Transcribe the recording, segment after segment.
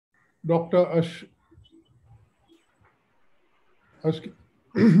Dr.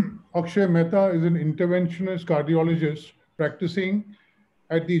 Akshay Mehta is an interventionist cardiologist practicing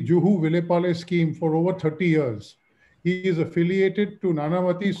at the Juhu Vilepale scheme for over 30 years. He is affiliated to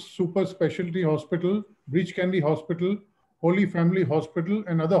Nanavati Super Specialty Hospital, Breach Candy Hospital, Holy Family Hospital,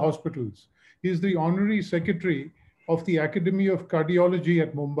 and other hospitals. He is the honorary secretary of the Academy of Cardiology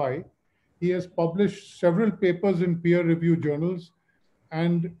at Mumbai. He has published several papers in peer-reviewed journals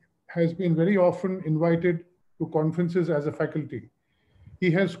and has been very often invited to conferences as a faculty.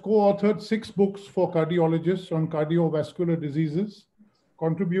 He has co-authored 6 books for cardiologists on cardiovascular diseases,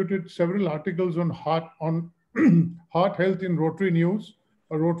 contributed several articles on heart health in Rotary News,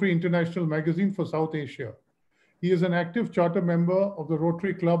 a Rotary International magazine for South Asia. He is an active charter member of the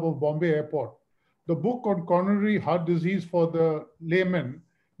Rotary Club of Bombay Airport. The book on coronary heart disease for the layman,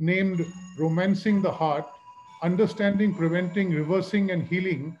 named Romancing the Heart, Understanding, Preventing, Reversing and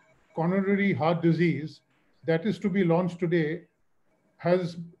Healing Coronary Heart Disease, that is to be launched today,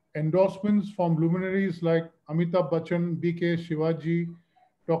 has endorsements from luminaries like Amitabh Bachchan, B.K. Shivaji,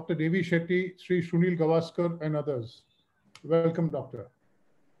 Dr. Devi Shetty, Sri Sunil Gavaskar, and others. Welcome, Doctor.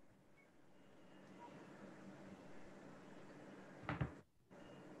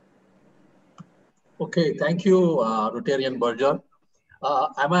 Okay, thank you, Rotarian Berger.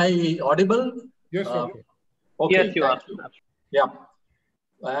 Am I audible? Yes, Doctor. Okay, yes, you are. You. Yeah.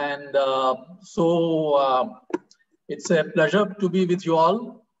 And it's a pleasure to be with you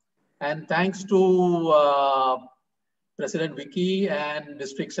all. And thanks to President Vicky and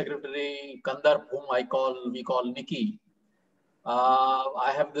District Secretary Kandar, whom we call Nikki.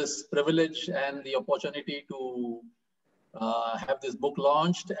 I have this privilege and the opportunity to have this book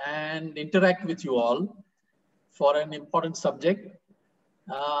launched and interact with you all for an important subject.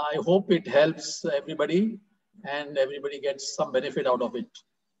 I hope it helps everybody and everybody gets some benefit out of it.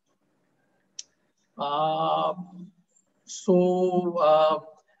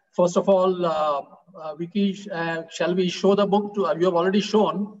 First of all, Vicky, shall we show the book? You have already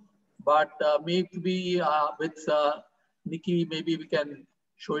shown, but maybe with Nikki, maybe we can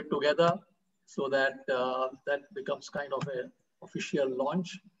show it together so that that becomes kind of an official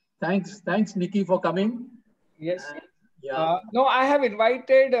launch. Thanks, Nikki, for coming. Yes. No, I have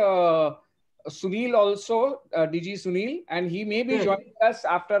invited Sunil also, DG Sunil, and he may be joining us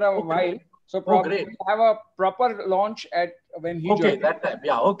after a while. So probably we'll have a proper launch at when he joins. Okay, that time.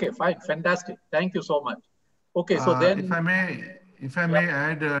 Yeah. Okay. Fine. Fantastic. Thank you so much. Okay. So then, if I may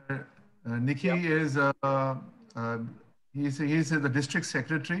add, Nikki is he's the district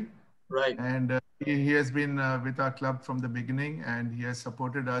secretary. Right. And he has been with our club from the beginning, and he has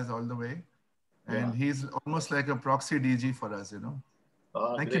supported us all the way. And he's almost like a proxy DG for us, you know.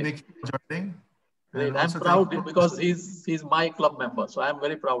 Thank you, Nikki, for joining. Great. I'm proud because he's my club member, so I'm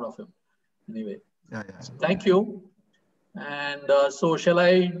very proud of him. Anyway, so thank you. And so shall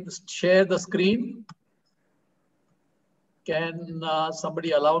I share the screen? Can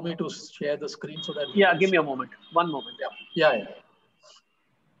somebody allow me to share the screen so that? Yeah, give me a moment. One moment. Yeah.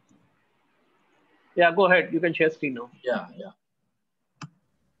 Yeah, go ahead. You can share screen now. Yeah.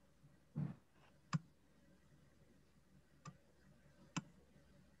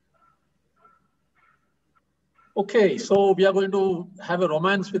 Okay, so we are going to have a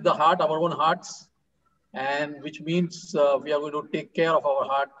romance with the heart, our own hearts, and which means we are going to take care of our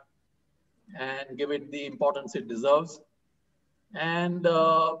heart and give it the importance it deserves. And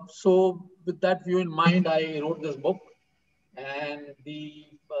so with that view in mind, I wrote this book, and the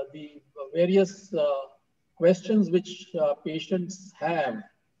various questions which patients have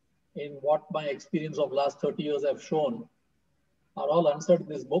in what my experience of last 30 years have shown are all answered in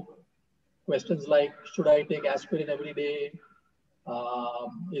this book. Questions like, should I take aspirin every day?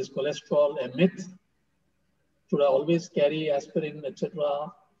 Is cholesterol a myth? Should I always carry aspirin,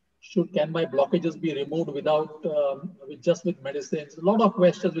 etc.? Can my blockages be removed without, just with medicines? A lot of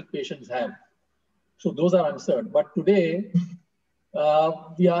questions which patients have. So those are answered. But today,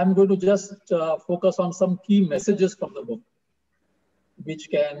 I'm going to just focus on some key messages from the book, which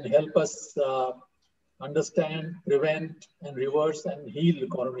can help us understand, prevent, and reverse and heal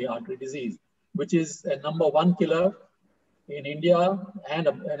coronary artery disease, which is a #1 killer in India and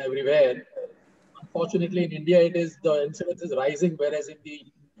everywhere. Unfortunately, in India, the incidence is rising, whereas in the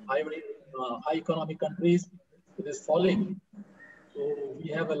high economic countries, it is falling. So we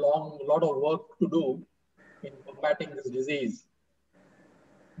have a lot of work to do in combating this disease.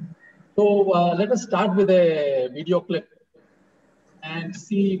 So let us start with a video clip and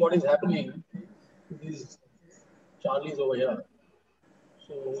see what is happening to these Charlies over here.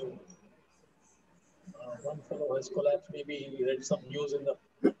 So one fellow has collapsed. Maybe he read some news in the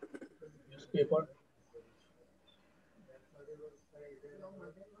record.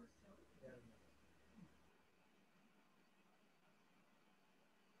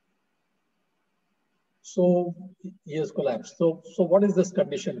 So he has collapsed. So what is this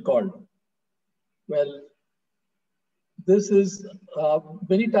condition called? Well, this is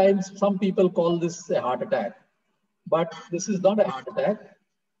many times some people call this a heart attack, but this is not a heart attack.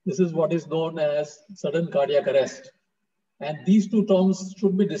 This is what is known as sudden cardiac arrest. And these two terms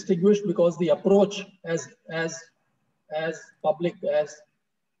should be distinguished because the approach as public, as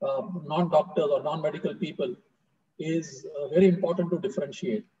non-doctors or non-medical people is very important to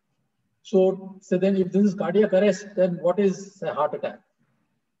differentiate. So then if this is cardiac arrest, then what is a heart attack?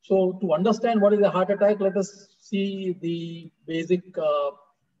 So to understand what is a heart attack, let us see the basic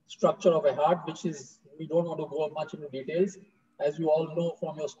structure of a heart, which is, we don't want to go much into details. As you all know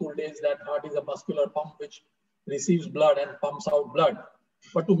from your school days, that heart is a muscular pump which receives blood and pumps out blood.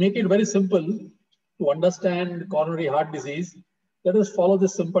 But to make it very simple, to understand coronary heart disease, let us follow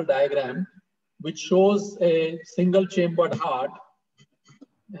this simple diagram, which shows a single chambered heart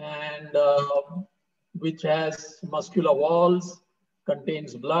and which has muscular walls,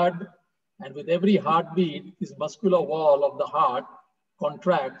 contains blood, and with every heartbeat, this muscular wall of the heart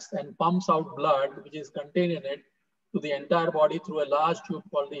contracts and pumps out blood, which is contained in it, to the entire body through a large tube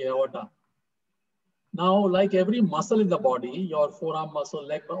called the aorta. Now, like every muscle in the body, your forearm muscle,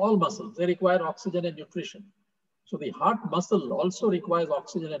 leg, all muscles, they require oxygen and nutrition. So the heart muscle also requires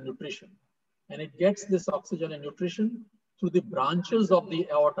oxygen and nutrition. And it gets this oxygen and nutrition through the branches of the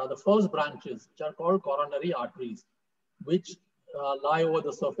aorta, the first branches, which are called coronary arteries, which lie over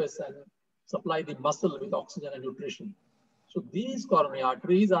the surface and supply the muscle with oxygen and nutrition. So these coronary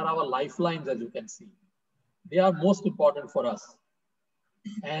arteries are our lifelines, as you can see. They are most important for us.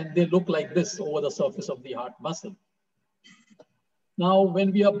 And they look like this over the surface of the heart muscle. Now,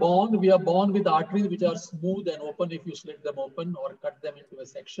 when we are born with arteries which are smooth and open if you slit them open or cut them into a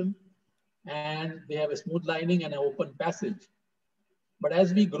section. And they have a smooth lining and an open passage. But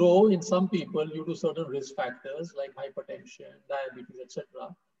as we grow, in some people, due to certain risk factors like hypertension, diabetes, etc.,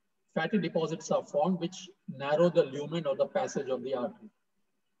 fatty deposits are formed which narrow the lumen or the passage of the artery.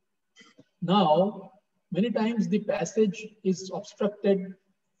 Now, many times the passage is obstructed,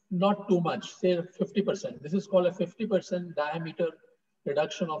 not too much, say 50%. This is called a 50% diameter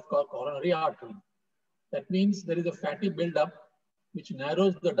reduction of coronary artery. That means there is a fatty buildup which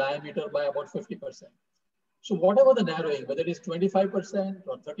narrows the diameter by about 50%. So whatever the narrowing, whether it is 25%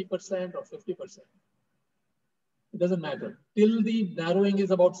 or 30% or 50%, it doesn't matter. Till the narrowing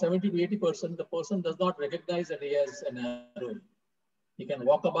is about 70 to 80%, the person does not recognize that he has a narrowing. He can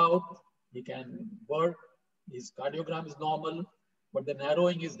walk about, he can work, his cardiogram is normal, but the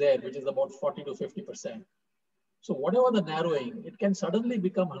narrowing is there, which is about 40 to 50%. So whatever the narrowing, it can suddenly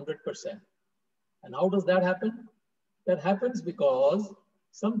become 100%. And how does that happen? That happens because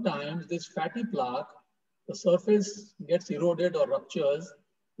sometimes this fatty plaque, the surface gets eroded or ruptures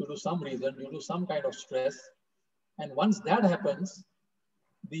due to some reason, due to some kind of stress. And once that happens,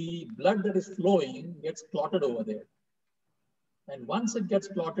 the blood that is flowing gets clotted over there. And once it gets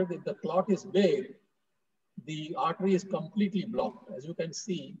clotted, if the clot is big, the artery is completely blocked. As you can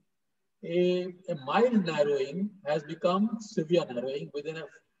see, a mild narrowing has become severe narrowing within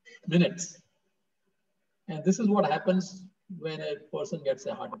minutes. And this is what happens when a person gets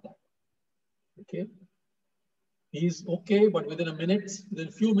a heart attack. Okay. He's okay, but within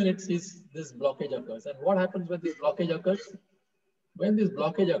a few minutes, this blockage occurs. And what happens when this blockage occurs? When this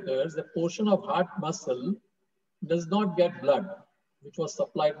blockage occurs, the portion of heart muscle does not get blood, which was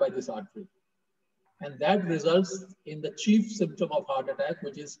supplied by this artery. And that results in the chief symptom of heart attack,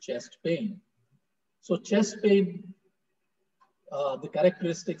 which is chest pain. So chest pain, the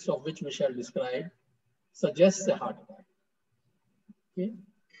characteristics of which we shall describe, suggests a heart attack. Okay.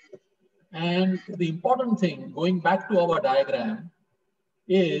 And the important thing, going back to our diagram,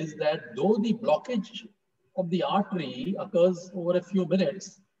 is that though the blockage of the artery occurs over a few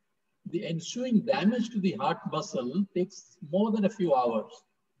minutes, the ensuing damage to the heart muscle takes more than a few hours,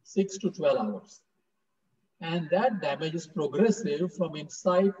 6 to 12 hours. And that damage is progressive from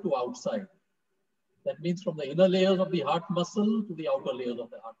inside to outside. That means from the inner layers of the heart muscle to the outer layers of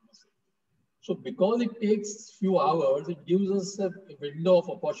the heart muscle. So because it takes few hours, it gives us a window of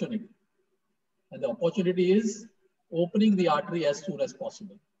opportunity. And the opportunity is opening the artery as soon as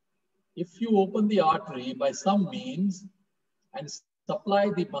possible. If you open the artery by some means and supply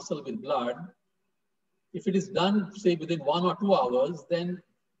the muscle with blood, if it is done, say, within 1 or 2 hours, then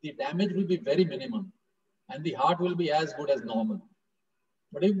the damage will be very minimum and the heart will be as good as normal.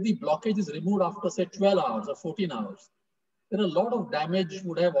 But if the blockage is removed after, say, 12 hours or 14 hours, then a lot of damage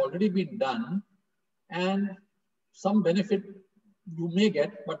would have already been done, and some benefit you may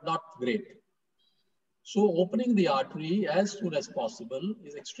get, but not great. So opening the artery as soon as possible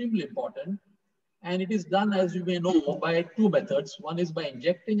is extremely important. And it is done, as you may know, by two methods. One is by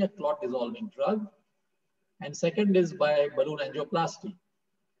injecting a clot dissolving drug, and second is by balloon angioplasty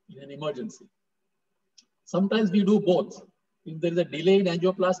in an emergency. Sometimes we do both. If there is a delay in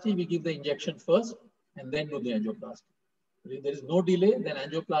angioplasty, we give the injection first and then do the angioplasty. But if there is no delay, then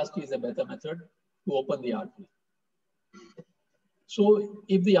angioplasty is a better method to open the artery. So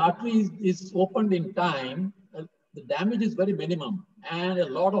if the artery is opened in time, the damage is very minimum and a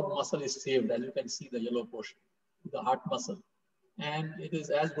lot of muscle is saved, as you can see the yellow portion, the heart muscle, and it is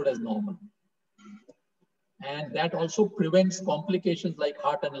as good as normal. And that also prevents complications like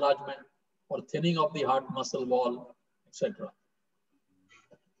heart enlargement or thinning of the heart muscle wall, etc.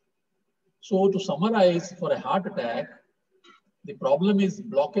 So to summarize, for a heart attack, the problem is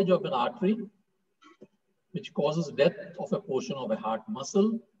blockage of an artery, which causes death of a portion of a heart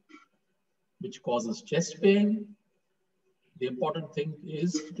muscle, which causes chest pain. The important thing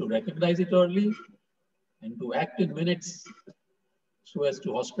is to recognize it early and to act in minutes so as to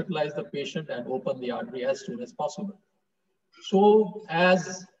hospitalize the patient and open the artery as soon as possible. So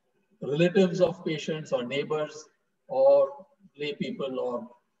as relatives of patients or neighbors or lay people or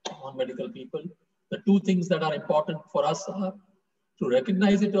non-medical people, the two things that are important for us are to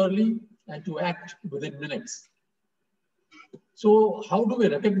recognize it early and to act within minutes. So how do we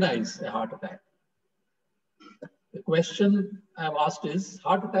recognize a heart attack? The question I've asked is,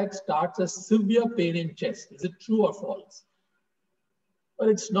 heart attack starts as severe pain in chest. Is it true or false? Well,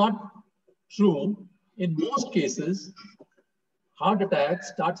 it's not true. In most cases, heart attack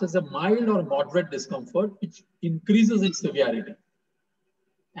starts as a mild or moderate discomfort, which increases in severity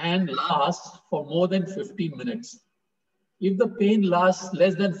and lasts for more than 15 minutes. If the pain lasts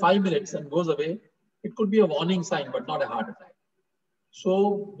less than 5 minutes and goes away, it could be a warning sign, but not a heart attack.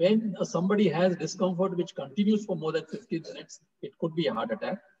 So when somebody has discomfort which continues for more than 15 minutes, it could be a heart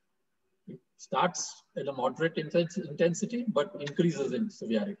attack. It starts at a moderate intensity, but increases in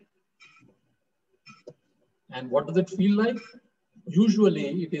severity. And what does it feel like?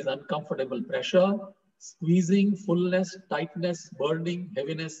 Usually it is uncomfortable pressure, squeezing, fullness, tightness, burning,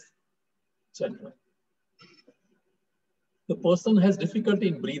 heaviness, etc. The person has difficulty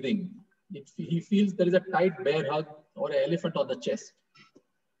in breathing. He feels there is a tight bear hug or an elephant on the chest.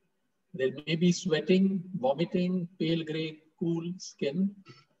 There may be sweating, vomiting, pale gray, cool skin.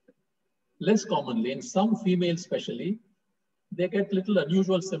 Less commonly, in some females especially, they get little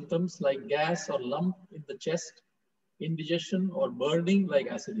unusual symptoms like gas or lump in the chest, indigestion or burning like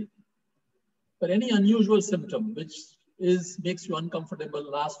acidity. But any unusual symptom which makes you uncomfortable,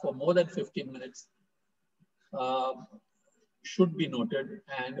 lasts for more than 15 minutes, should be noted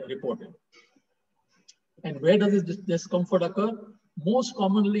and reported. And where does this discomfort occur? Most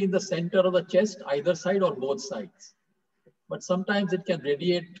commonly in the center of the chest, either side or both sides. But sometimes it can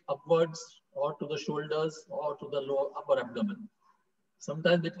radiate upwards or to the shoulders or to the lower upper abdomen.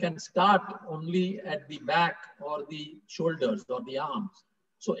 Sometimes it can start only at the back or the shoulders or the arms.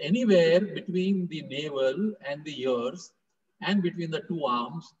 So anywhere between the navel and the ears and between the two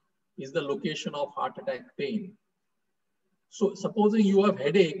arms is the location of heart attack pain. So supposing you have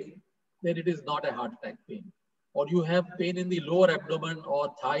headache, then it is not a heart attack pain. Or you have pain in the lower abdomen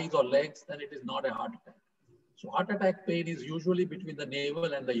or thighs or legs, then it is not a heart attack. So heart attack pain is usually between the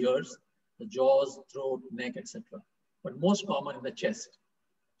navel and the ears, the jaws, throat, neck, etc. But most common in the chest.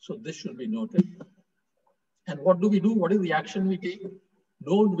 So this should be noted. And what do we do? What is the action we take?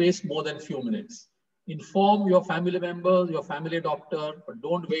 Don't waste more than a few minutes. Inform your family members, your family doctor, but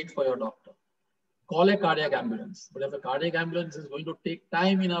don't wait for your doctor. Call a cardiac ambulance. But if a cardiac ambulance is going to take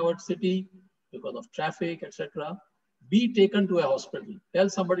time in our city because of traffic, etc., be taken to a hospital. Tell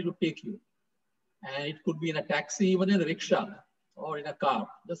somebody to take you. And it could be in a taxi, even in a rickshaw or in a car.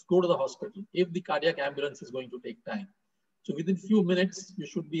 Just go to the hospital if the cardiac ambulance is going to take time. So within few minutes, you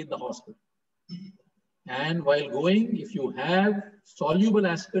should be in the hospital. And while going, if you have soluble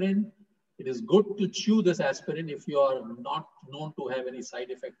aspirin, it is good to chew this aspirin if you are not known to have any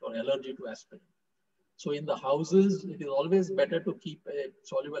side effect or allergy to aspirin. So in the houses, it is always better to keep a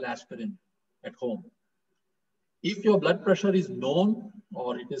soluble aspirin at home. If your blood pressure is known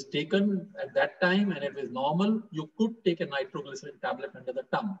or it is taken at that time and it is normal, you could take a nitroglycerin tablet under the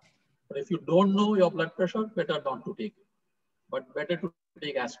tongue. But if you don't know your blood pressure, better not to take it, but better to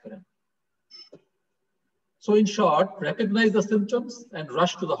take aspirin. So in short, recognize the symptoms and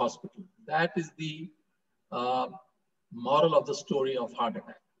rush to the hospital. That is the moral of the story of heart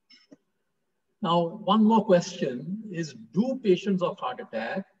attack. Now, one more question is, do patients of heart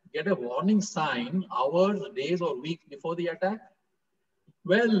attack get a warning sign hours, days, or weeks before the attack?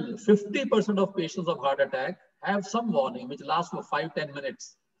 Well, 50% of patients of heart attack have some warning which lasts for 5-10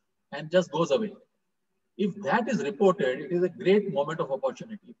 minutes and just goes away. If that is reported, it is a great moment of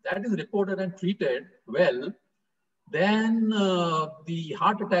opportunity. If that is reported and treated well, then the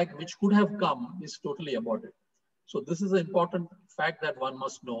heart attack which could have come is totally aborted. So this is an important fact that one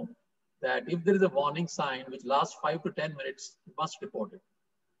must know, that if there is a warning sign which lasts 5 to 10 minutes, you must report it.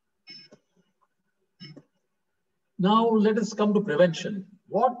 Now let us come to prevention.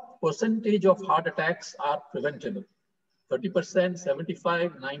 What percentage of heart attacks are preventable? 30%,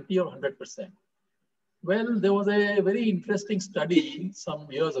 75, 90, or 100%? Well, there was a very interesting study some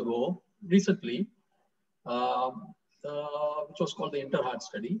years ago, recently, which was called the Interheart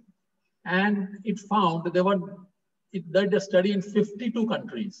study. And it found that it did a study in 52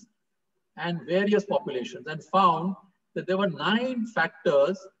 countries and various populations, and found that there were 9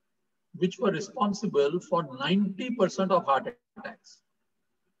 factors which were responsible for 90% of heart attacks.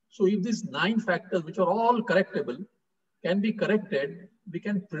 So if these 9 factors, which are all correctable, can be corrected, we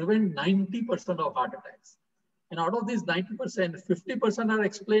can prevent 90% of heart attacks. And out of these 90%, 50% are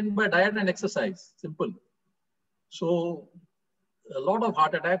explained by diet and exercise, simple. So a lot of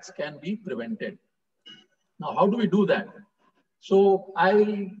heart attacks can be prevented. Now, how do we do that? So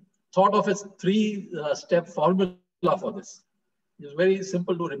I thought of a 3-step formula for this. It's very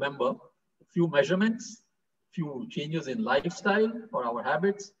simple to remember. Few measurements, few changes in lifestyle or our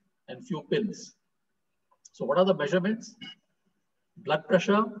habits, and few pills. So what are the measurements? Blood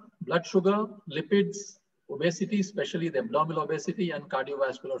pressure, blood sugar, lipids, obesity, especially the abdominal obesity, and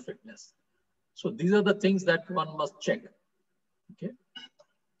cardiovascular fitness. So these are the things that one must check. Okay.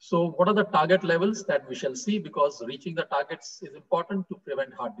 So what are the target levels that we shall see, because reaching the targets is important to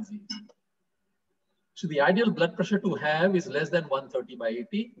prevent heart disease. So the ideal blood pressure to have is less than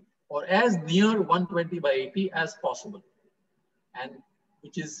 130/80 or as near 120/80 as possible, and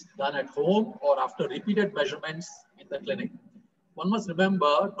which is done at home or after repeated measurements in the clinic. One must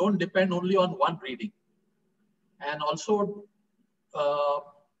remember, don't depend only on one reading. And also,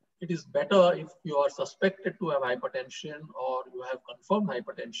 it is better if you are suspected to have hypertension or you have confirmed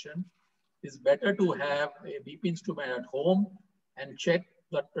hypertension, it's better to have a BP instrument at home and check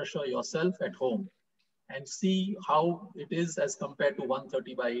blood pressure yourself at home and see how it is as compared to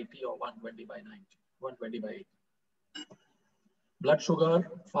 130/80 or 120/90, 120/80. Blood sugar,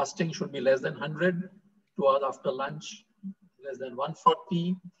 fasting should be less than 100, 2 hours after lunch, less than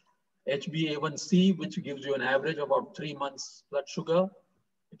 140. HbA1c, which gives you an average of about 3 months blood sugar,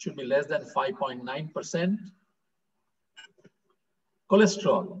 it should be less than 5.9%.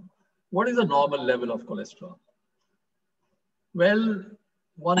 Cholesterol. What is the normal level of cholesterol? Well,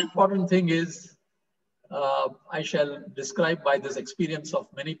 one important thing is, I shall describe by this experience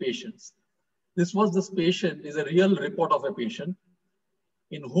of many patients. This patient is a real report of a patient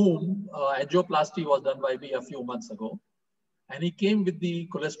in whom angioplasty was done by me a few months ago. And he came with the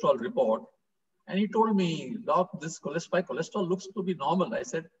cholesterol report and he told me, "Doc, this cholesterol looks to be normal." I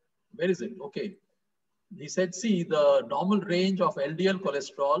said, "Where is it?" Okay. He said, "See, the normal range of LDL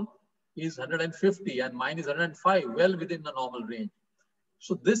cholesterol is 150 and mine is 105, well within the normal range."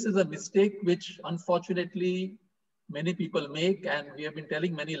 So this is a mistake which unfortunately many people make, and we have been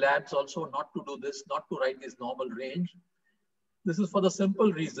telling many labs also not to do this, not to write this normal range. This is for the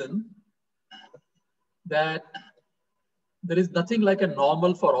simple reason that there is nothing like a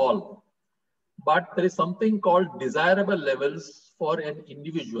normal for all, but there is something called desirable levels for an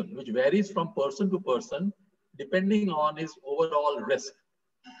individual, which varies from person to person depending on his overall risk.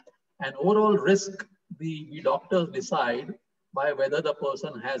 And overall risk, we doctors decide by whether the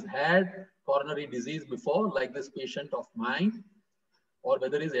person has had coronary disease before, like this patient of mine, or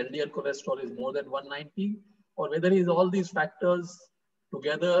whether his LDL cholesterol is more than 190, or whether he's all these factors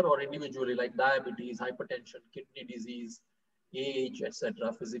together or individually, like diabetes, hypertension, kidney disease, age,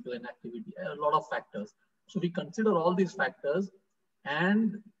 etc., physical inactivity, a lot of factors. So we consider all these factors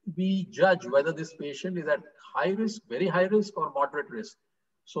and we judge whether this patient is at high risk, very high risk, or moderate risk.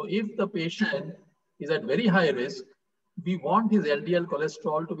 So if the patient is at very high risk, we want his LDL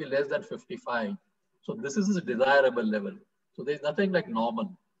cholesterol to be less than 55. So this is his desirable level. So there's nothing like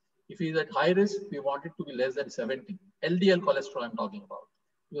normal. If he's at high risk, we want it to be less than 70. LDL cholesterol I'm talking about,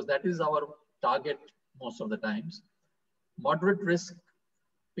 because that is our target most of the times. Moderate risk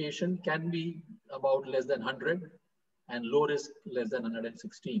patient can be about less than 100 and low risk less than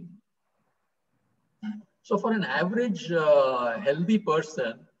 116. So for an average healthy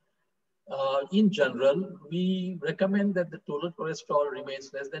person, in general, we recommend that the total cholesterol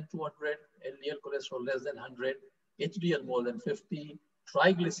remains less than 200, LDL cholesterol less than 100, HDL more than 50,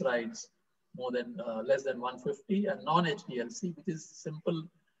 triglycerides more than less than 150, and non-HDLC, which is simple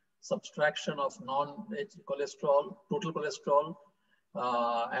subtraction of non-cholesterol, total cholesterol,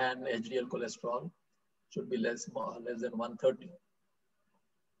 and HDL cholesterol should be less than 130.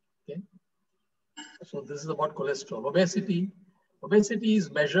 Okay. So this is about cholesterol. Obesity. Obesity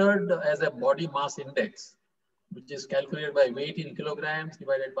is measured as a body mass index, which is calculated by weight in kilograms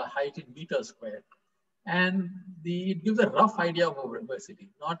divided by height in meters squared. And it gives a rough idea of obesity,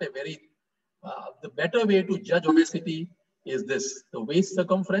 not a very, the better way to judge obesity is this, the waist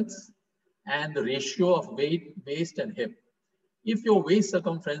circumference and the ratio of weight, waist and hip. If your waist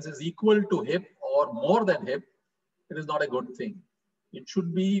circumference is equal to hip or more than hip, it is not a good thing. It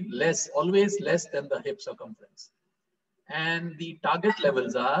should be less, always less than the hip circumference. And the target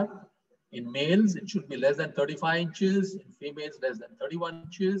levels are, in males, it should be less than 35 inches, in females, less than 31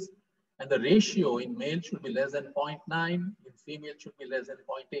 inches, and the ratio in male should be less than 0.9, in female should be less than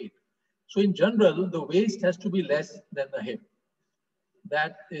 0.8. So in general, the waist has to be less than the hip.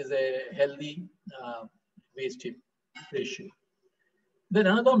 That is a healthy waist-hip ratio. Then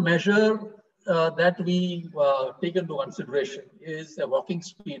another measure that we take into consideration is a walking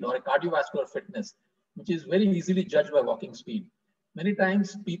speed or a cardiovascular fitness, which is very easily judged by walking speed. Many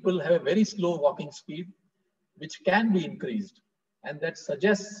times people have a very slow walking speed, which can be increased. And that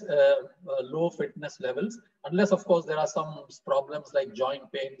suggests low fitness levels, unless of course there are some problems like joint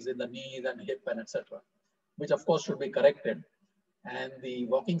pains in the knees and hip and etc., which of course should be corrected. And the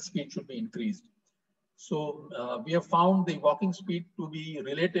walking speed should be increased. So we have found the walking speed to be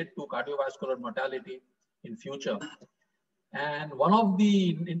related to cardiovascular mortality in future. And one of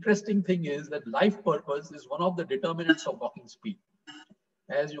the interesting thing is that life purpose is one of the determinants of walking speed.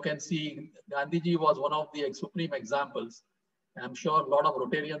 As you can see, Gandhiji was one of the supreme examples. I'm sure a lot of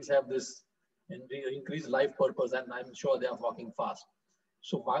Rotarians have this increased life purpose, and I'm sure they are walking fast.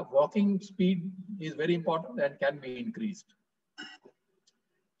 So walking speed is very important and can be increased.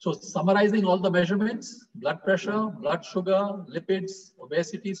 So summarizing all the measurements: blood pressure, blood sugar, lipids,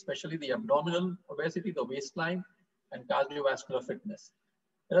 obesity, especially the abdominal obesity, the waistline, and cardiovascular fitness.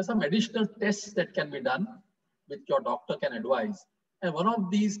 There are some additional tests that can be done, which your doctor can advise. And one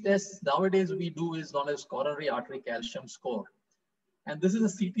of these tests nowadays we do is known as coronary artery calcium score. And this is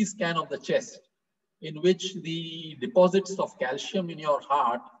a CT scan of the chest in which the deposits of calcium in your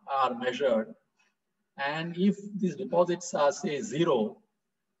heart are measured. And if these deposits are, say, 0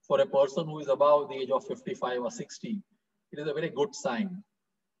 for a person who is above the age of 55 or 60, it is a very good sign.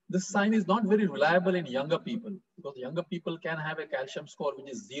 This sign is not very reliable in younger people, because younger people can have a calcium score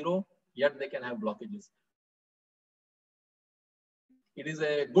which is 0, yet they can have blockages. It is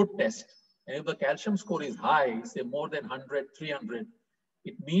a good test. And if the calcium score is high, say more than 100, 300,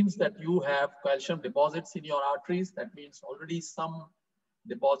 it means that you have calcium deposits in your arteries. That means already some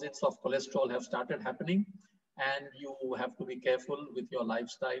deposits of cholesterol have started happening, and you have to be careful with your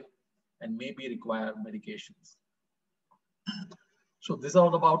lifestyle and maybe require medications. So this is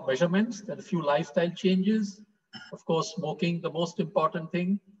all about measurements and a few lifestyle changes. Of course, smoking, the most important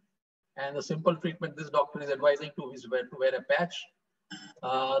thing. And the simple treatment this doctor is advising to is to wear a patch.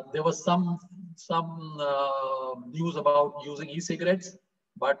 There was some news about using e-cigarettes,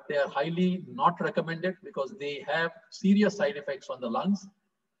 but they are highly not recommended because they have serious side effects on the lungs.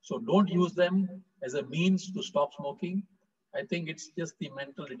 So don't use them as a means to stop smoking. I think it's just the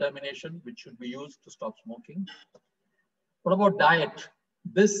mental determination which should be used to stop smoking. What about diet?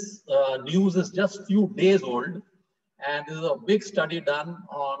 This news is just few days old, and this is a big study done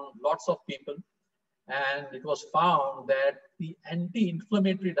on lots of people. And it was found that the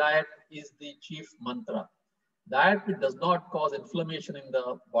anti-inflammatory diet is the chief mantra. Diet which does not cause inflammation in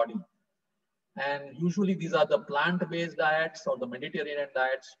the body. And usually these are the plant-based diets or the Mediterranean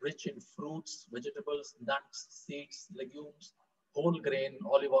diets, rich in fruits, vegetables, nuts, seeds, legumes, whole grain,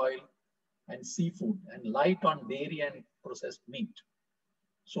 olive oil, and seafood, and light on dairy and processed meat.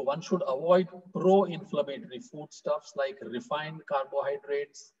 So one should avoid pro-inflammatory foodstuffs like refined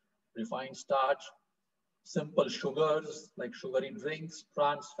carbohydrates, refined starch, simple sugars like sugary drinks,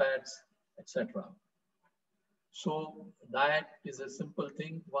 trans fats, etc. So diet is a simple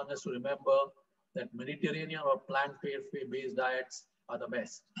thing. One has to remember that Mediterranean or plant-based diets are the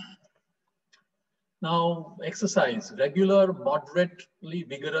best. Now, exercise, regular, moderately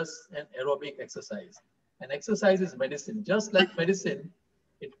vigorous and aerobic exercise. And exercise is medicine. Just like medicine,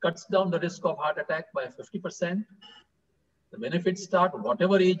 it cuts down the risk of heart attack by 50%. The benefits start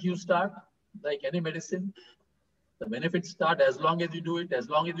whatever age you start, like any medicine. The benefits start as long as you do it, as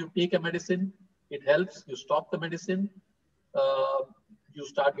long as you take a medicine, it helps. You stop the medicine, you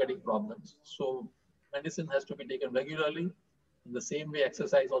start getting problems. So medicine has to be taken regularly. In the same way,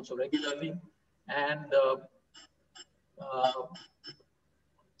 exercise also regularly. And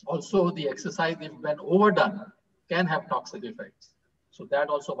also the exercise, if when overdone, can have toxic effects. So that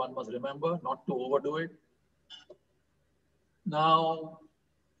also one must remember, not to overdo it. Now,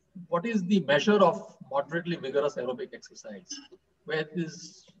 what is the measure of moderately vigorous aerobic exercise? Where it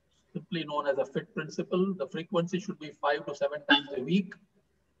is simply known as a FIT principle. The frequency should be 5 to 7 times a week.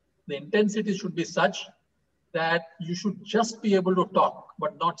 The intensity should be such that you should just be able to talk,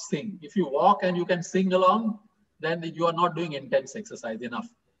 but not sing. If you walk and you can sing along, then you are not doing intense exercise enough.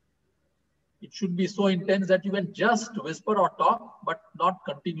 It should be so intense that you can just whisper or talk, but not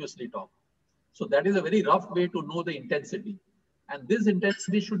continuously talk. So that is a very rough way to know the intensity. And this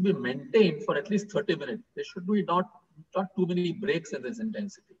intensity should be maintained for at least 30 minutes. There should be not too many breaks in this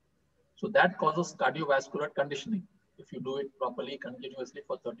intensity. So that causes cardiovascular conditioning if you do it properly, continuously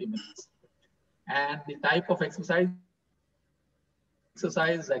for 30 minutes. And the type of exercise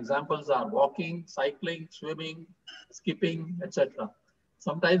examples are walking, cycling, swimming, skipping, etc.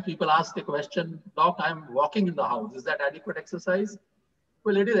 Sometimes people ask the question, Doc, I'm walking in the house. Is that adequate exercise?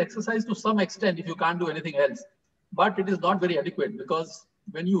 Well, it is exercise to some extent if you can't do anything else. But it is not very adequate because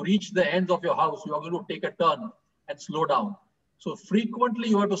when you reach the ends of your house, you are going to take a turn and slow down. So frequently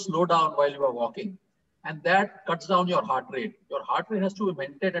you have to slow down while you are walking. And that cuts down your heart rate. Your heart rate has to be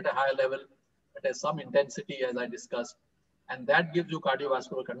maintained at a higher level, at some intensity, as I discussed. And that gives you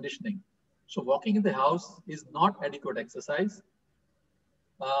cardiovascular conditioning. So walking in the house is not adequate exercise.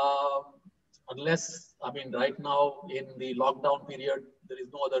 Unless, I mean, right now in the lockdown period, there is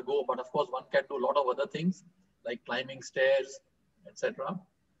no other go. But of course, one can do a lot of other things like climbing stairs, etc.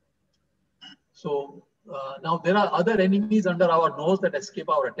 So now there are other enemies under our nose that escape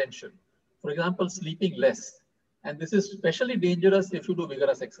our attention. For example, sleeping less. And this is especially dangerous if you do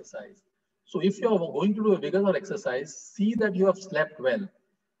vigorous exercise. So if you are going to do a vigorous exercise, see that you have slept well.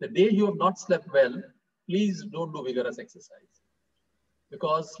 The day you have not slept well, please don't do vigorous exercise.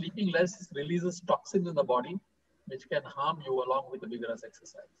 Because sleeping less releases toxins in the body, which can harm you along with the vigorous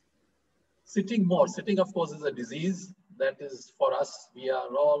exercise. Sitting more. Sitting, of course, is a disease that is for us. We are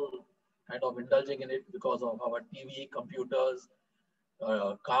all kind of indulging in it because of our TV, computers,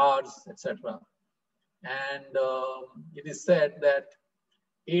 cars, etc. And it is said that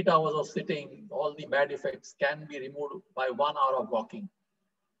 8 hours of sitting, all the bad effects can be removed by 1 hour of walking.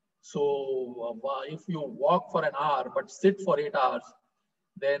 So if you walk for an hour, but sit for 8 hours,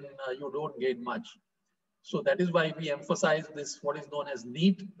 then you don't gain much. So that is why we emphasize this, what is known as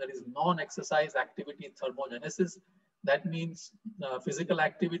NEAT, that is non-exercise activity thermogenesis. That means physical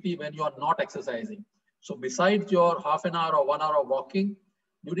activity when you are not exercising. So besides your half an hour or 1 hour of walking,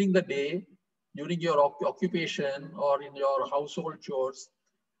 during the day, during your occupation or in your household chores,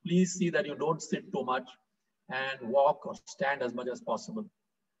 please see that you don't sit too much and walk or stand as much as possible.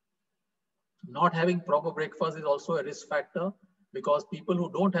 Not having proper breakfast is also a risk factor because people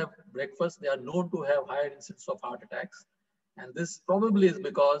who don't have breakfast, they are known to have higher incidence of heart attacks. And this probably is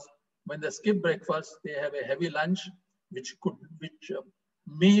because when they skip breakfast, they have a heavy lunch, which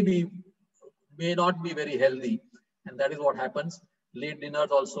may not be very healthy. And that is what happens. Late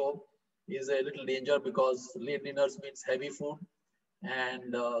dinners also is a little danger because late dinners means heavy food,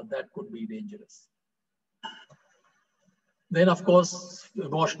 and that could be dangerous. Then, of course,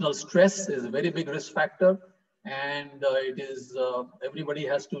 emotional stress is a very big risk factor, and it is everybody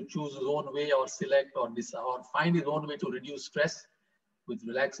has to choose his own way or select or find his own way to reduce stress with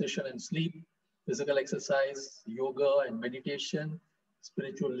relaxation and sleep, physical exercise, yoga and meditation,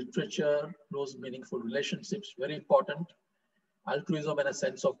 spiritual literature, close meaningful relationships, very important. Altruism and a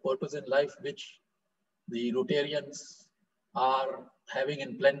sense of purpose in life, which the Rotarians are having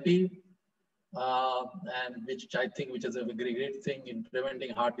in plenty, and which I think which is a very great thing in preventing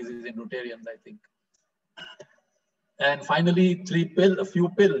heart disease in Rotarians, I think. And finally, a few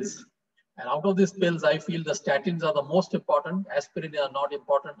pills. And out of these pills, I feel the statins are the most important. Aspirin are not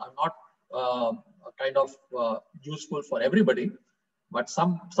important, are not useful for everybody, but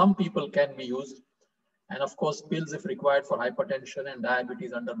some people can be used. And of course, pills if required for hypertension and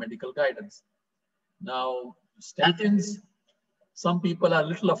diabetes under medical guidance. Now, statins, some people are a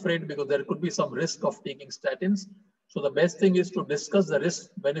little afraid because there could be some risk of taking statins. So the best thing is to discuss the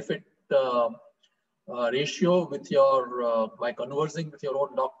risk-benefit ratio with by conversing with your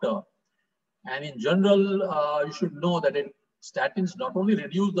own doctor. And in general, you should know that statins not only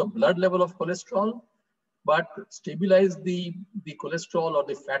reduce the blood level of cholesterol, but stabilize the cholesterol or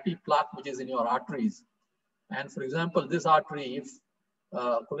the fatty plaque which is in your arteries. And for example, this artery, if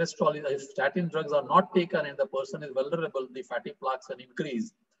if statin drugs are not taken and the person is vulnerable, the fatty plaques can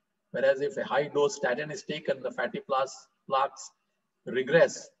increase. Whereas if a high dose statin is taken, the fatty plaques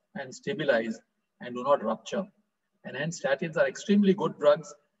regress and stabilize and do not rupture. And hence statins are extremely good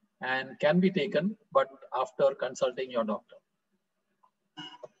drugs and can be taken, but after consulting your doctor.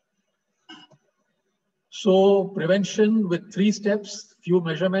 So prevention with 3 steps, few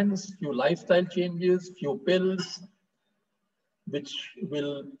measurements, few lifestyle changes, few pills, which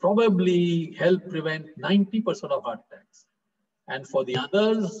will probably help prevent 90% of heart attacks. And for the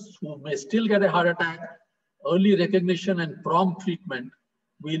others who may still get a heart attack, early recognition and prompt treatment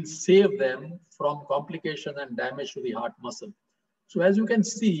will save them from complication and damage to the heart muscle. So as you can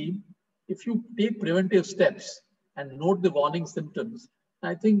see, if you take preventive steps and note the warning symptoms,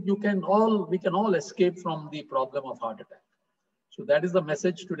 I think we can all escape from the problem of heart attack. So that is the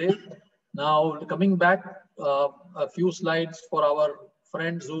message today. Now coming back a few slides for our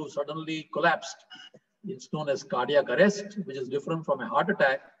friends who suddenly collapsed. It's known as cardiac arrest, which is different from a heart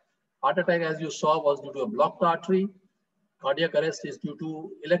attack. Heart attack, as you saw, was due to a blocked artery. Cardiac arrest is due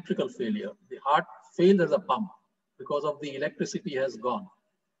to electrical failure. The heart failed as a pump because of the electricity has gone.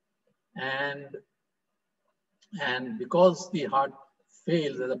 And because the heart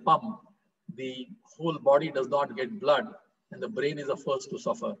fails as a pump, the whole body does not get blood and the brain is the first to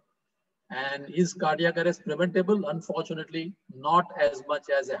suffer. And is cardiac arrest preventable? Unfortunately, not as much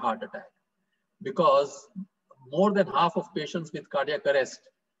as a heart attack, because more than half of patients with cardiac arrest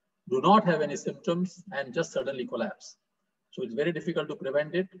do not have any symptoms and just suddenly collapse. So it's very difficult to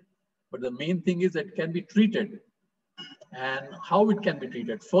prevent it, but the main thing is that it can be treated. And how it can be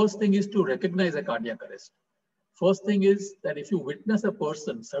treated? First thing is to recognize a cardiac arrest. First thing is that if you witness a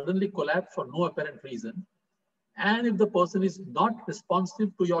person suddenly collapse for no apparent reason, and if the person is not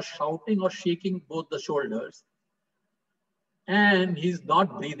responsive to your shouting or shaking both the shoulders, and he's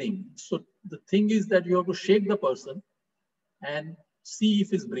not breathing. So the thing is that you have to shake the person and see if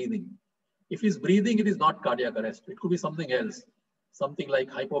he's breathing. If he's breathing, it is not cardiac arrest. It could be something else, something like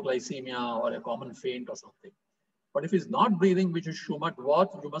hypoglycemia or a common faint or something. But if he's not breathing, which you must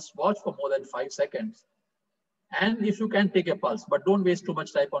watch for more than 5 seconds. And if you can, take a pulse, but don't waste too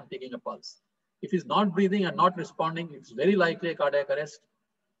much time on taking a pulse. If he's not breathing and not responding, it's very likely a cardiac arrest,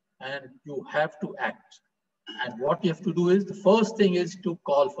 and you have to act. And what you have to do is, the first thing is to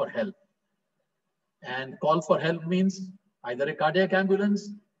call for help. And call for help means either a cardiac ambulance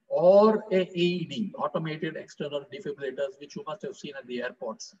or a AED, automated external defibrillators, which you must have seen at the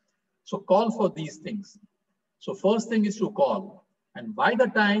airports. So call for these things. So first thing is to call. And by the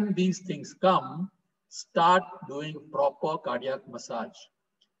time these things come, start doing proper cardiac massage.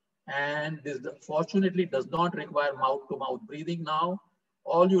 And this fortunately does not require mouth-to-mouth breathing now.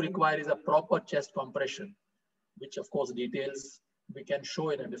 All you require is a proper chest compression, which of course details we can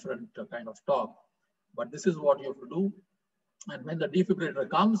show in a different kind of talk. But this is what you have to do. And when the defibrillator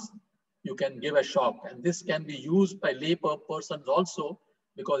comes, you can give a shock. And this can be used by lay persons also,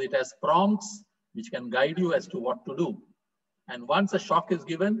 because it has prompts which can guide you as to what to do. And once a shock is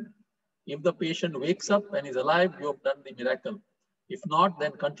given, if the patient wakes up and is alive, you have done the miracle. If not,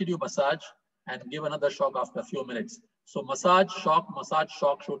 then continue massage and give another shock after a few minutes. So massage,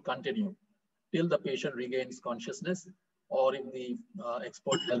 shock should continue till the patient regains consciousness or if the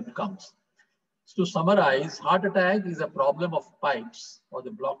expert help comes. So to summarize, heart attack is a problem of pipes or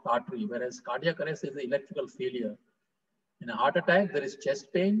the blocked artery, whereas cardiac arrest is the electrical failure. In a heart attack, there is chest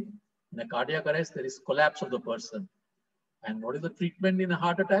pain. In a cardiac arrest, there is collapse of the person. And what is the treatment in a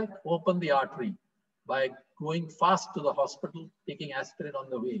heart attack? Open the artery by going fast to the hospital, taking aspirin on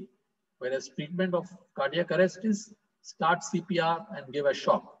the way. Whereas treatment of cardiac arrest is start CPR and give a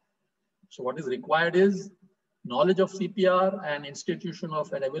shock. So what is required is knowledge of CPR and institution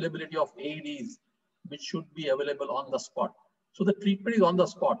of an availability of AEDs, which should be available on the spot. So the treatment is on the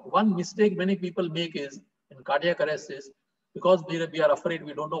spot. One mistake many people make is in cardiac arrest is because we are afraid,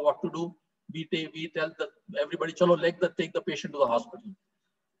 we don't know what to do. We tell everybody, chalo, take the patient to the hospital.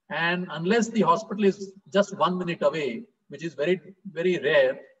 And unless the hospital is just 1 minute away, which is very, very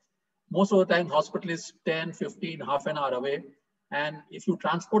rare, most of the time hospital is 10, 15, half an hour away. And if you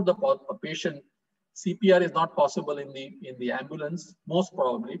transport the patient, CPR is not possible in the ambulance, most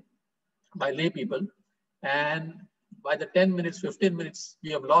probably by lay people. And by the 10 minutes, 15 minutes,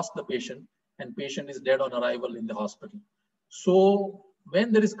 we have lost the patient and patient is dead on arrival in the hospital. So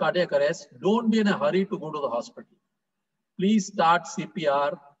when there is cardiac arrest, don't be in a hurry to go to the hospital. Please start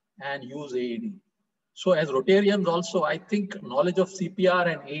CPR and use AED. So as Rotarians also, I think knowledge of CPR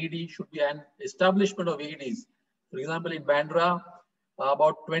and AED should be an establishment of AEDs. For example, in Bandra,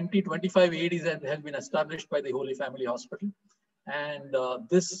 About 20-25 AEDs have been established by the Holy Family Hospital. And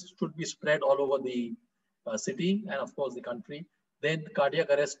this should be spread all over the city and of course the country. Then cardiac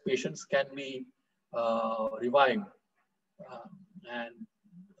arrest patients can be revived and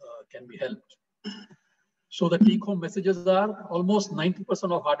can be helped. So the take-home messages are almost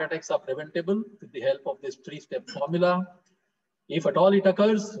 90% of heart attacks are preventable with the help of this 3-step formula. If at all it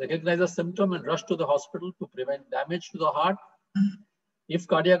occurs, recognize a symptom and rush to the hospital to prevent damage to the heart. If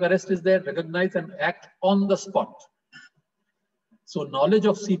cardiac arrest is there, recognize and act on the spot. So knowledge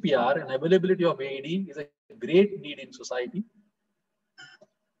of CPR and availability of AED is a great need in society.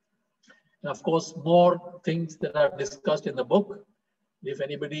 And of course, more things that are discussed in the book. If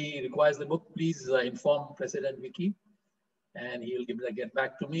anybody requires the book, please inform President Vicky and he will get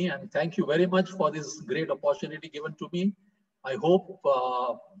back to me. And thank you very much for this great opportunity given to me. I hope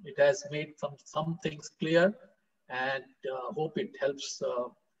it has made some things clear and hope it helps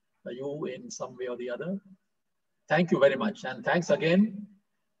you in some way or the other. Thank you very much. And thanks again,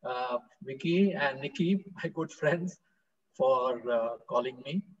 Vicky and Nikki, my good friends, for calling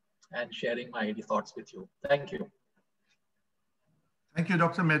me and sharing my thoughts with you. Thank you. Thank you,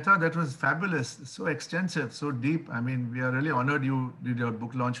 Dr. Mehta. That was fabulous. So extensive, so deep. I mean, we are really honored you did your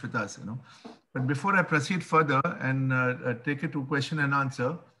book launch with us, But before I proceed further and take it to question and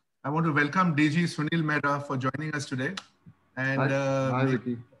answer, I want to welcome DG Sunil Mehta for joining us today and Hi,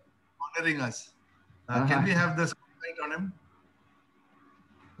 Vicky. honoring us. Can we have the spotlight on him?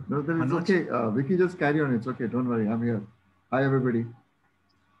 No, it's okay. Vicky, just carry on. It's okay. Don't worry. I'm here. Hi, everybody.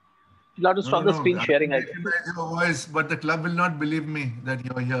 You'll have to stop the screen sharing. I recognize your voice, but the club will not believe me that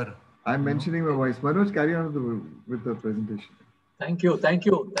you're here. I'm mentioning my voice. Manoj, carry on with the presentation. Thank you. Thank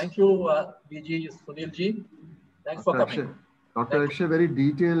you. Thank you, DG Sunilji. Thanks for coming. Dr. Akshay, very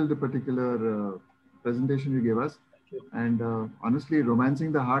detailed particular presentation you gave us. And honestly,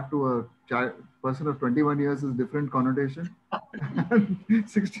 romancing the heart to a person of 21 years is different connotation.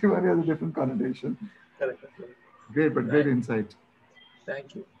 61 years is a different connotation. Correct. Great, but great insight.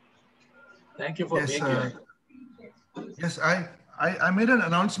 Thank you. Thank you for being here. Yes, I made an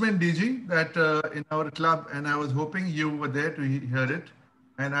announcement, DG, that in our club, and I was hoping you were there to hear it.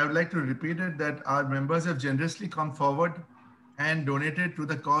 And I would like to repeat it, that our members have generously come forward and donated to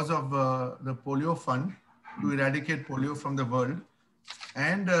the cause of the polio fund to eradicate polio from the world.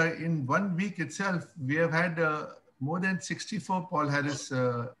 And in 1 week itself, we have had more than 64 Paul Harris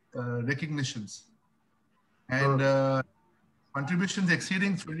recognitions. And contributions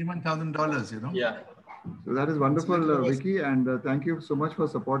exceeding $21,000, Yeah. So that is wonderful, Vicky, and thank you so much for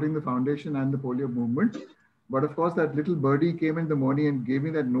supporting the foundation and the polio movement. But of course, that little birdie came in the morning and gave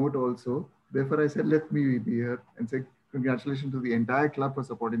me that note also. Therefore, I said, let me be here and say congratulations to the entire club for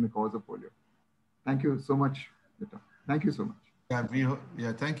supporting the cause of polio. Thank you so much, Mehta. Thank you so much.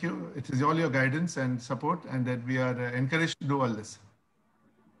 Yeah, thank you. It is all your guidance and support, and that we are encouraged to do all this.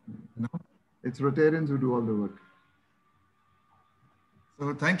 It's Rotarians who do all the work.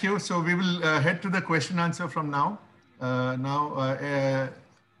 So thank you. So we will head to the question answer from now.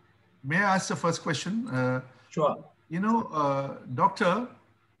 May I ask the first question? Sure. Doctor,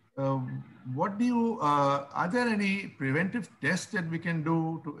 what do you, are there any preventive tests that we can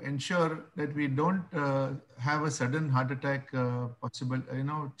do to ensure that we don't have a sudden heart attack,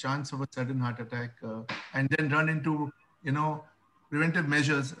 chance of a sudden heart attack, and then run into, preventive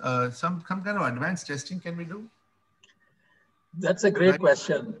measures? Some kind of advanced testing can we do? That's a great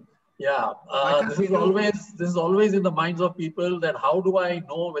question. Yeah, this is always in the minds of people, that how do I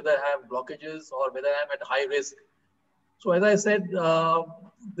know whether I have blockages or whether I'm at high risk? So as I said,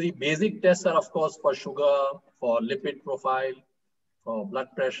 the basic tests are, of course, for sugar, for lipid profile, for blood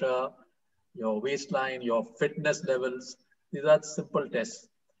pressure, your waistline, your fitness levels. These are simple tests.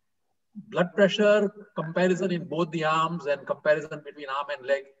 Blood pressure comparison in both the arms and comparison between arm and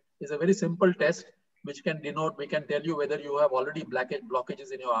leg is a very simple test, which can denote, we can tell you whether you have already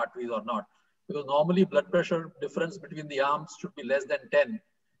blockages in your arteries or not. Because normally blood pressure difference between the arms should be less than 10.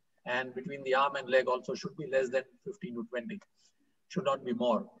 And between the arm and leg also should be less than 15 to 20. Should not be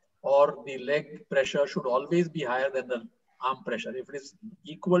more. Or the leg pressure should always be higher than the arm pressure. If it is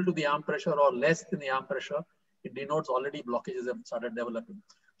equal to the arm pressure or less than the arm pressure, it denotes already blockages have started developing.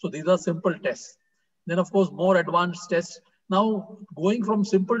 So these are simple tests. Then of course, more advanced tests. Now, going from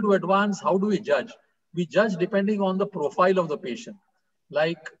simple to advanced, how do we judge? We judge depending on the profile of the patient.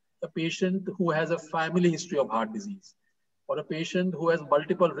 Like a patient who has a family history of heart disease, or a patient who has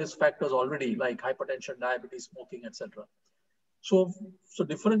multiple risk factors already, like hypertension, diabetes, smoking, etc. So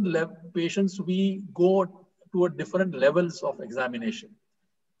different patients, we go to different levels of examination.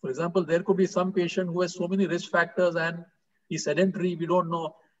 For example, there could be some patient who has so many risk factors and He's sedentary. We don't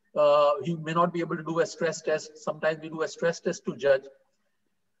know. He may not be able to do a stress test. Sometimes we do a stress test to judge.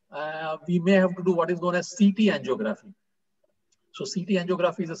 We may have to do what is known as CT angiography. So CT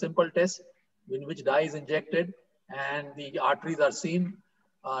angiography is a simple test in which dye is injected and the arteries are seen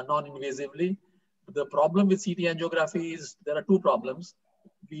non-invasively. The problem with CT angiography is there are two problems.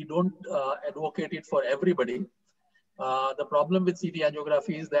 We don't advocate it for everybody. The problem with CT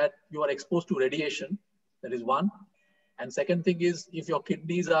angiography is that you are exposed to radiation. That is one. And second thing is, if your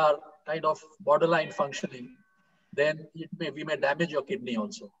kidneys are kind of borderline functioning, then we may damage your kidney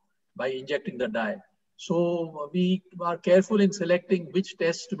also by injecting the dye. So we are careful in selecting which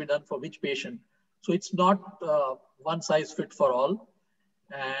tests to be done for which patient. So it's not one size fit for all.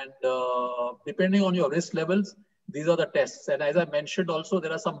 And depending on your risk levels, these are the tests. And as I mentioned also,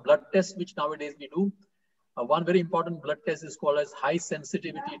 there are some blood tests which nowadays we do. One very important blood test is called as high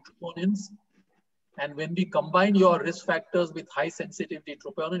sensitivity troponins. And when we combine your risk factors with high sensitivity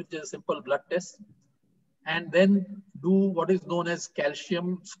troponin, which is a simple blood test, and then do what is known as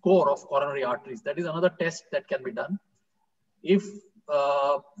calcium score of coronary arteries. That is another test that can be done. If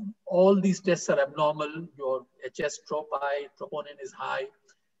all these tests are abnormal, your HS troponin is high,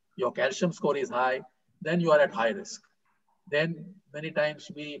 your calcium score is high, then you are at high risk. Then many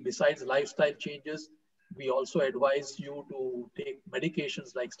times besides lifestyle changes, we also advise you to take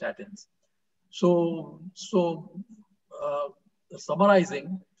medications like statins. So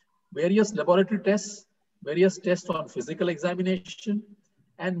summarizing, various laboratory tests, various tests on physical examination,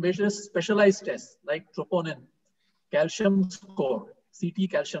 and various specialized tests like troponin, calcium score, CT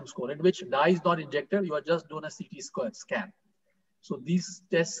calcium score, in which dye is not injected, you are just doing a CT scan. So these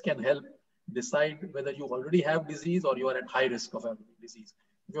tests can help decide whether you already have disease or you are at high risk of having disease.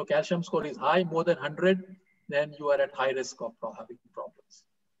 If your calcium score is high, more than 100, then you are at high risk of having problems.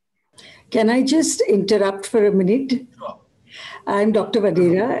 Can I just interrupt for a minute? Sure. I'm Dr.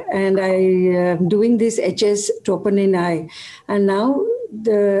 Vadera, and I am doing this HS troponin I. And now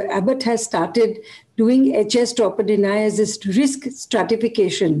the Abbott has started doing HS troponin I as a risk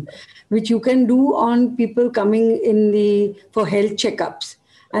stratification, which you can do on people coming in for health checkups.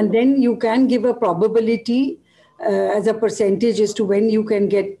 And then you can give a probability as a percentage as to when you can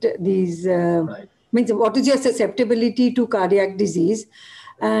get these, means what is your susceptibility to cardiac disease,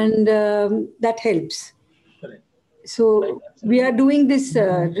 and that helps. Correct. So we are doing this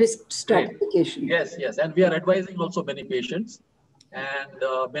risk stratification. Yes, yes. And we are advising also many patients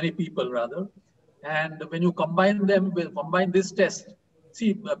and many people rather. And when you combine this test,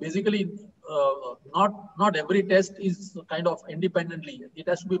 see, basically not every test is kind of independently. It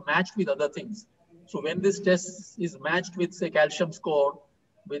has to be matched with other things. So when this test is matched with, say, calcium score,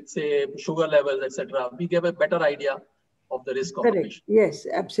 with, say, sugar levels, etc., we give a better idea of the risk of the patient. Yes,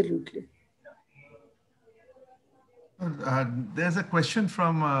 absolutely. There's a question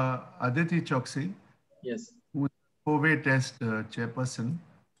from Aditi Choksi. Yes. Who is a four-way test chairperson.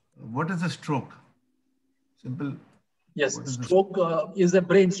 What is a stroke? Simple. Yes, stroke is a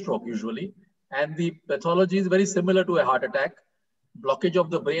brain stroke usually. And the pathology is very similar to a heart attack. Blockage of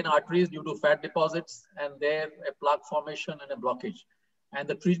the brain arteries due to fat deposits, and there a plaque formation and a blockage. And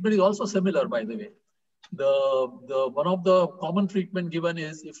the treatment is also similar, by the way. One of the common treatment given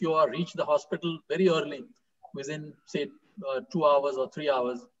is if you reach the hospital very early, within say 2 hours or 3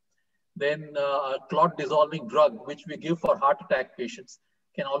 hours, then a clot dissolving drug, which we give for heart attack patients,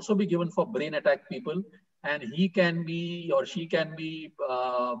 can also be given for brain attack people, and he can be or she can be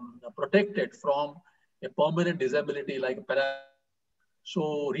protected from a permanent disability like a paralysis.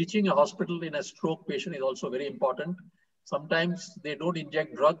 So reaching a hospital in a stroke patient is also very important. Sometimes they don't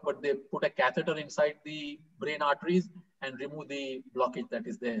inject drug, but they put a catheter inside the brain arteries and remove the blockage that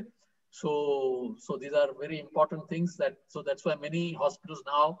is there. So these are very important things so that's why many hospitals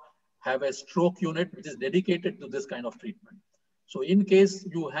now have a stroke unit which is dedicated to this kind of treatment. So in case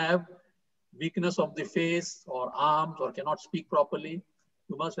you have weakness of the face or arms or cannot speak properly,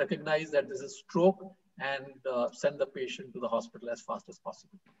 you must recognize that this is stroke and send the patient to the hospital as fast as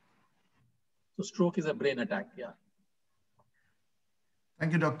possible. So stroke is a brain attack, yeah.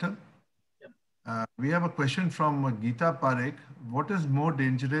 Thank you, doctor. We have a question from Geeta Parekh. What is more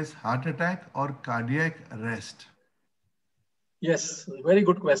dangerous, heart attack or cardiac arrest? Yes, very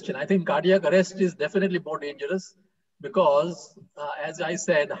good question. I think cardiac arrest is definitely more dangerous because, as I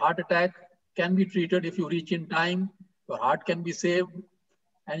said, heart attack can be treated if you reach in time, your heart can be saved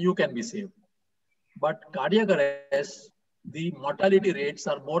and you can be saved. But cardiac arrest, the mortality rates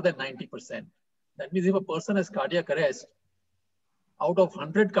are more than 90%. That means if a person has cardiac arrest, out of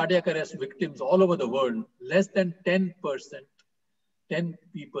 100 cardiac arrest victims all over the world, less than 10% 10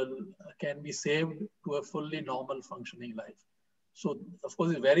 people can be saved to a fully normal functioning life. So of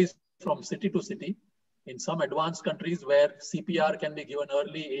course, it varies from city to city. In some advanced countries where CPR can be given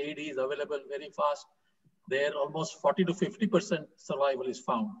early, AED is available very fast, there almost 40 to 50% survival is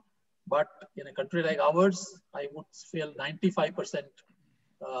found. But in a country like ours, I would feel 95%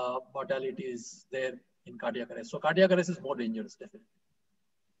 mortality is there in cardiac arrest. So cardiac arrest is more dangerous, definitely.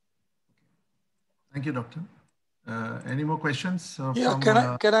 Thank you, doctor. Any more questions? Yeah,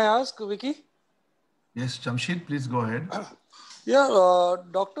 can I ask, Vicky? Yes, Jamshid, please go ahead. Yeah,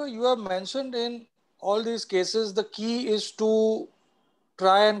 doctor, you have mentioned in all these cases, the key is to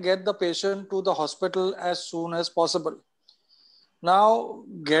try and get the patient to the hospital as soon as possible. Now,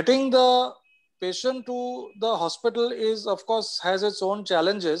 getting the patient to the hospital is, of course, has its own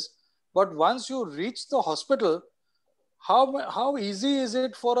challenges. But once you reach the hospital, how easy is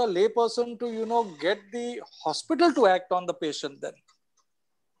it for a lay person to, you know, get the hospital to act on the patient then?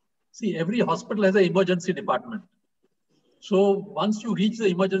 See, every hospital has an emergency department. So once you reach the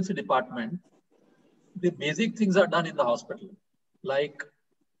emergency department, the basic things are done in the hospital, like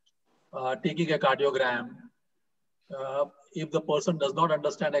taking a cardiogram. If the person does not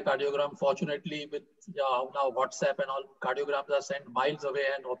understand a cardiogram, fortunately with now WhatsApp and all, cardiograms are sent miles away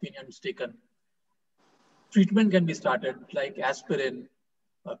and opinions taken. Treatment can be started like aspirin,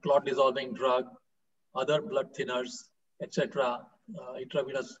 clot dissolving drug, other blood thinners, etc.,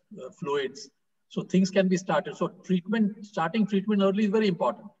 intravenous fluids. So things can be started. So starting treatment early is very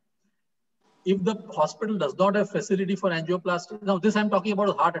important. If the hospital does not have facility for angioplasty, now this I'm talking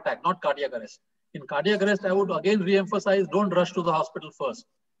about heart attack, not cardiac arrest. In cardiac arrest, I would again re-emphasize, don't rush to the hospital first.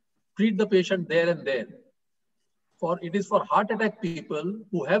 Treat the patient there and there. For it is for heart attack people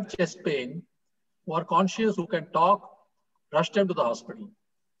who have chest pain, who are conscious, who can talk, rush them to the hospital.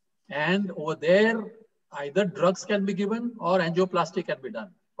 And over there, either drugs can be given or angioplasty can be done,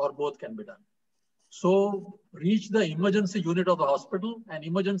 or both can be done. So reach the emergency unit of the hospital, and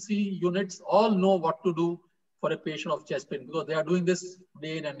emergency units all know what to do for a patient of chest pain because they are doing this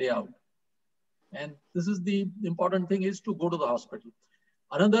day in and day out. And this is the important thing, is to go to the hospital.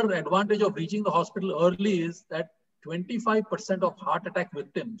 Another advantage of reaching the hospital early is that 25% of heart attack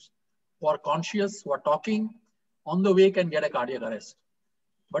victims who are conscious, who are talking, on the way can get a cardiac arrest.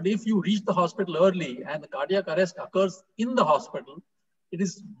 But if you reach the hospital early and the cardiac arrest occurs in the hospital, it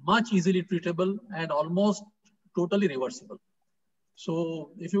is much easily treatable and almost totally reversible.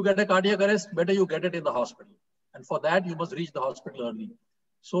 So if you get a cardiac arrest, better you get it in the hospital. And for that, you must reach the hospital early.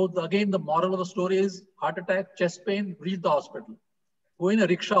 So again, the moral of the story is heart attack, chest pain, reach the hospital. Go in a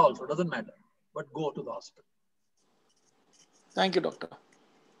rickshaw also, doesn't matter, but go to the hospital. Thank you, doctor.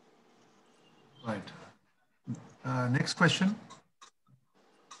 Right. Next question.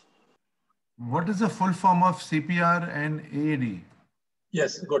 What is the full form of CPR and AED?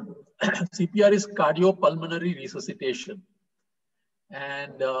 Yes, good. CPR is cardiopulmonary resuscitation.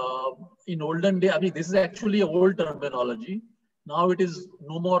 And in olden days, I mean, this is actually an old terminology. Now it is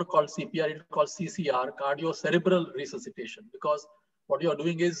no more called CPR, it's called CCR, cardiocerebral resuscitation, because what you are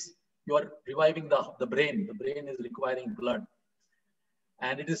doing is you are reviving the brain. The brain is requiring blood.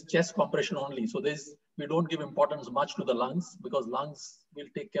 And it is chest compression only. So we don't give importance much to the lungs because lungs will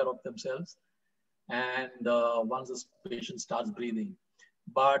take care of themselves. And once the patient starts breathing.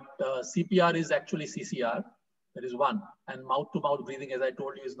 But CPR is actually CCR, that is one. And mouth-to-mouth breathing, as I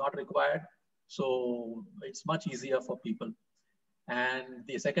told you, is not required. So it's much easier for people. And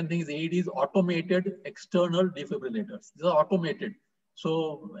the second thing is AED is automated external defibrillators. These are automated.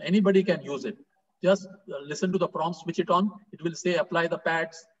 So anybody can use it. Just listen to the prompt, switch it on. It will say apply the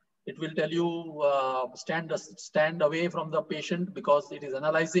pads. It will tell you stand away from the patient because it is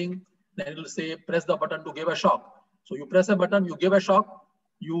analyzing. Then it will say press the button to give a shock. So you press a button, you give a shock,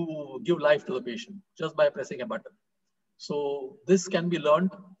 you give life to the patient just by pressing a button. So this can be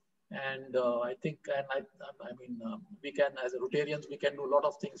learned. And I think, and I mean, we can, as Rotarians, we can do a lot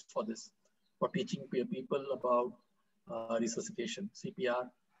of things for this, for teaching people about resuscitation, CPR,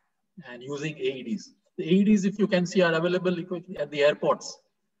 and using AEDs. The AEDs, if you can see, are available at the airports.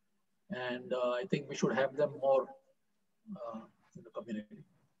 And I think we should have them more in the community.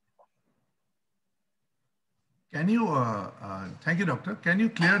 Can you, thank you, doctor. Can you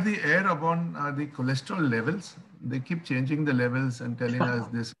clear the air upon the cholesterol levels? They keep changing the levels and telling us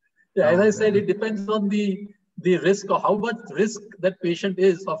this. Yeah, as I said, it depends on the risk of how much risk that patient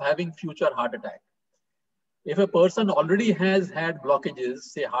is of having future heart attack. If a person already has had blockages,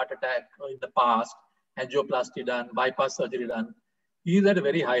 say heart attack in the past, angioplasty done, bypass surgery done, he is at a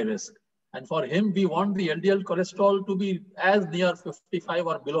very high risk. And for him, we want the LDL cholesterol to be as near 55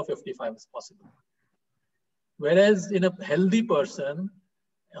 or below 55 as possible. Whereas in a healthy person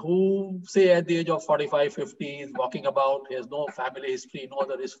who, say, at the age of 45, 50, is walking about, he has no family history, no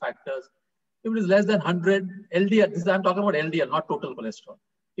other risk factors, if it is less than 100 LDL, this I'm talking about LDL, not total cholesterol.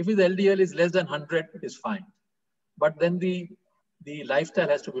 If his LDL is less than 100, it is fine. But then the lifestyle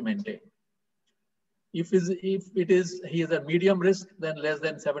has to be maintained. If he is a medium risk, then less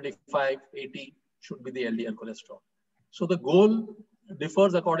than 75, 80 should be the LDL cholesterol. So the goal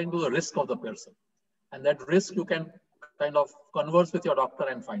differs according to the risk of the person. And that risk you can kind of converse with your doctor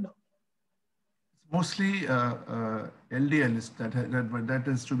and find out. Mostly LDL is that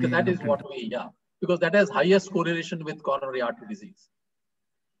is to be. That is what because that has highest correlation with coronary artery disease.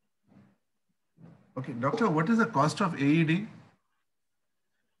 Okay, doctor, what is the cost of AED?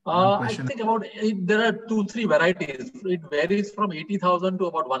 I think about there are 2-3 varieties. It varies from 80,000 to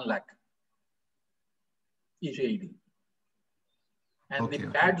about 1 lakh each AED. And the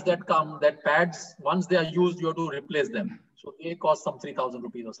pads that come, once they are used, you have to replace them. So they cost some 3,000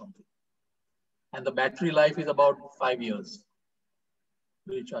 rupees or something. And the battery life is about 5 years.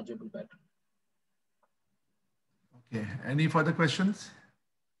 Rechargeable battery. Okay. Any further questions?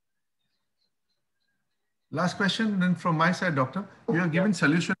 Last question then from my side, doctor. You have given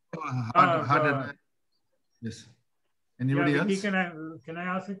solution for heart attack. Yes. Anybody else? Vicky, can I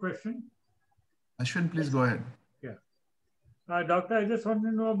ask a question? Ashwin, please go ahead. Yeah. Doctor, I just want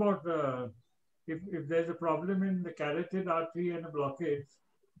to know about if there's a problem in the carotid artery and a blockage,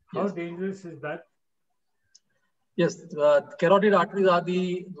 how dangerous is that? Yes, carotid arteries are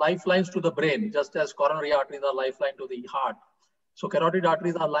the lifelines to the brain, just as coronary arteries are lifeline to the heart. So carotid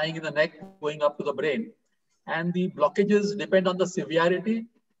arteries are lying in the neck, going up to the brain. And the blockages depend on the severity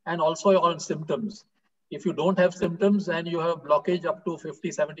and also on symptoms. If you don't have symptoms and you have blockage up to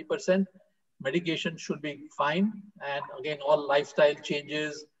 50-70%, medication should be fine. And again, all lifestyle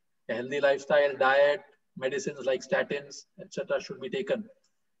changes, a healthy lifestyle, diet, medicines like statins, etc. should be taken.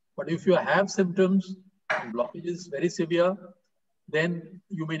 But if you have symptoms and blockage is very severe, then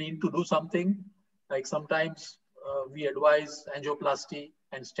you may need to do something. Like sometimes we advise angioplasty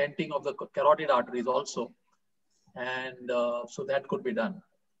and stenting of the carotid arteries also. And so that could be done.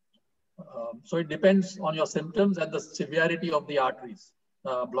 So it depends on your symptoms and the severity of the arteries,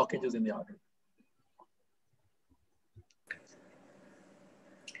 blockages in the artery.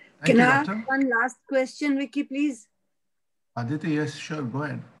 Can I ask one last question, Vicky, please? Aditi, yes, sure, go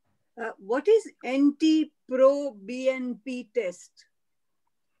ahead. What is NT-proBNP test?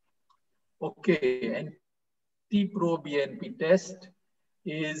 Okay, NT-proBNP test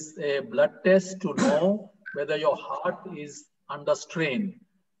is a blood test to know whether your heart is under strain.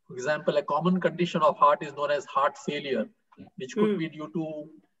 For example, a common condition of heart is known as heart failure, which could be due to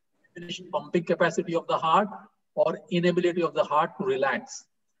diminished pumping capacity of the heart or inability of the heart to relax.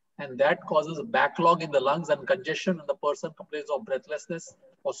 And that causes a backlog in the lungs and congestion, and the person complains of breathlessness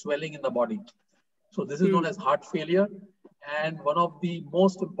or swelling in the body. So this is known as heart failure. And one of the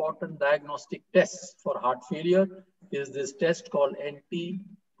most important diagnostic tests for heart failure is this test called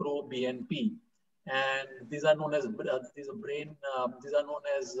NT-proBNP. And these are known as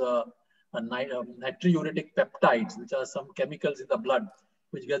natriuretic peptides, which are some chemicals in the blood,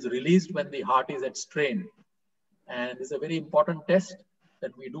 which gets released when the heart is at strain. And it's a very important test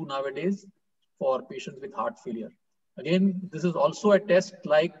that we do nowadays for patients with heart failure. Again, this is also a test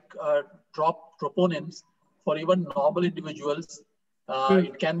like troponins for even normal individuals.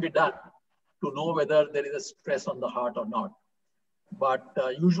 It can be done to know whether there is a stress on the heart or not. But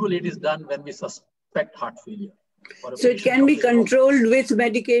usually it is done when we suspect heart failure. So it can be controlled with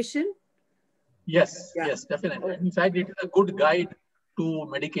medication? Yes, yes, definitely. In fact, it is a good guide to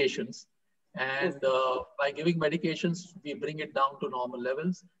medications. And by giving medications, we bring it down to normal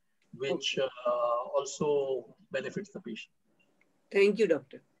levels, which also benefits the patient. Thank you,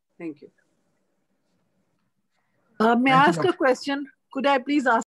 doctor. Thank you. May I ask a question? Could I please ask